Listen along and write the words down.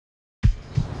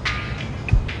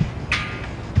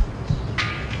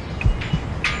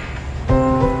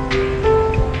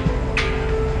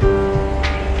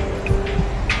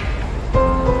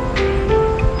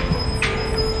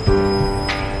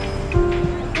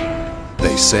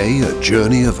They say a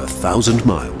journey of 1,000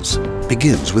 miles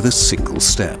begins with a single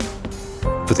step.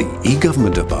 For the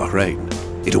e-government of Bahrain,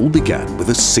 it all began with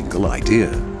a single idea.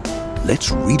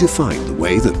 Let's redefine the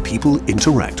way that people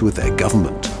interact with their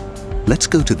government. Let's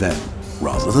go to them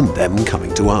rather than them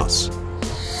coming to us.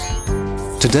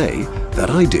 Today,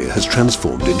 that idea has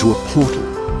transformed into a portal,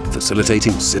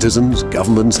 facilitating citizens,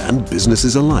 governments and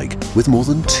businesses alike with more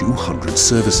than 200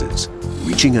 services,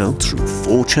 reaching out through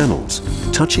 4 channels,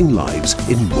 touching lives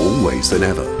in more ways than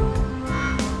ever.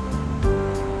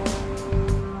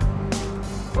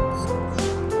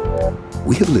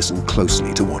 We have listened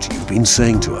closely to what you've been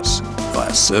saying to us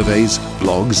via surveys,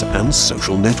 blogs and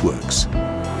social networks.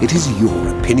 It is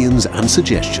your opinions and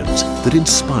suggestions that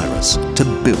inspire us to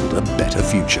build a better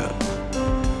future.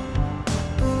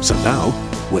 So now,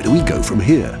 where do we go from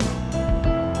here?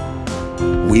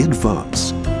 We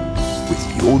advance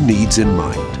with your needs in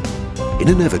mind. In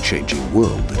an ever-changing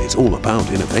world that is all about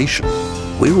innovation,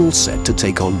 we're all set to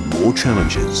take on more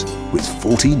challenges with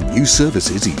 40 new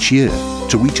services each year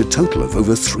to reach a total of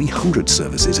over 300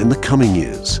 services in the coming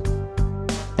years.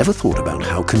 Ever thought about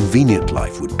how convenient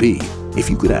life would be if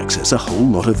you could access a whole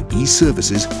lot of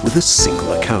e-services with a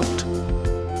single account?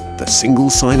 The single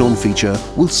sign-on feature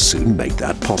will soon make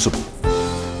that possible.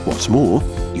 What's more,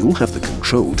 you'll have the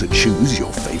control to choose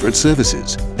your favorite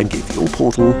services and give your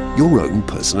portal your own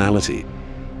personality.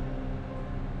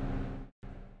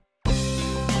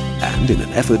 And in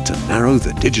an effort to narrow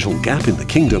the digital gap in the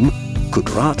kingdom,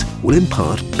 Qudrat will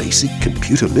impart basic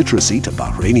computer literacy to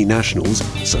Bahraini nationals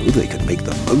so they can make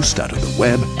the most out of the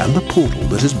web and the portal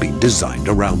that has been designed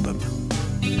around them.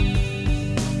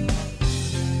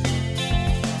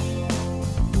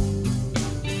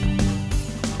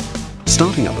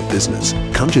 Starting up a business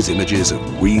conjures images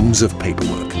of reams of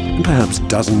paperwork and perhaps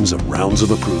dozens of rounds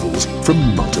of approvals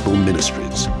from multiple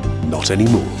ministries. Not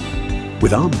anymore.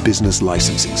 With our business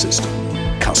licensing system,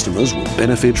 customers will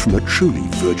benefit from a truly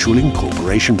virtual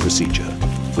incorporation procedure,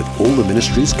 with all the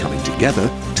ministries coming together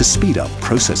to speed up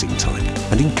processing time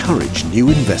and encourage new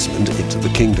investment into the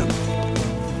kingdom.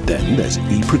 Then there's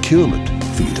e-procurement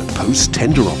for you to post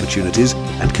tender opportunities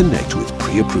and connect with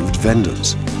pre-approved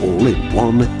vendors, all in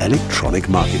one electronic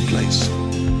marketplace.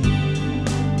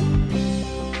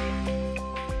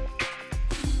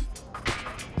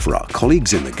 For our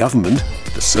colleagues in the government,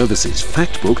 the services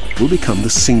fact book will become the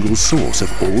single source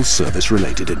of all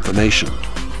service-related information,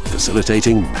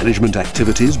 facilitating management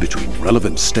activities between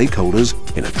relevant stakeholders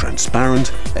in a transparent,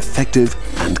 effective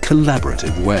and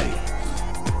collaborative way.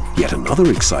 Yet another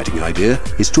exciting idea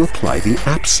is to apply the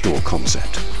App Store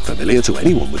concept, familiar to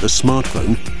anyone with a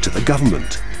smartphone, to the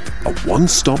government. A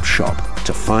one-stop shop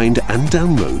to find and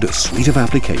download a suite of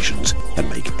applications and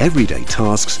make everyday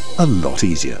tasks a lot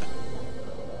easier.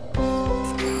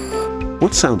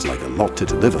 What sounds like a lot to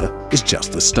deliver is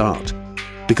just the start.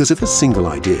 Because if a single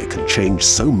idea can change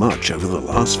so much over the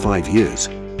last 5 years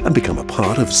and become a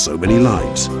part of so many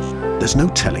lives, there's no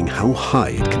telling how high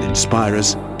it can inspire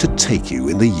us to take you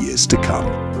in the years to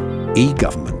come.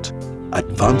 E-Government,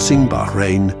 advancing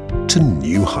Bahrain to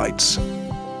new heights.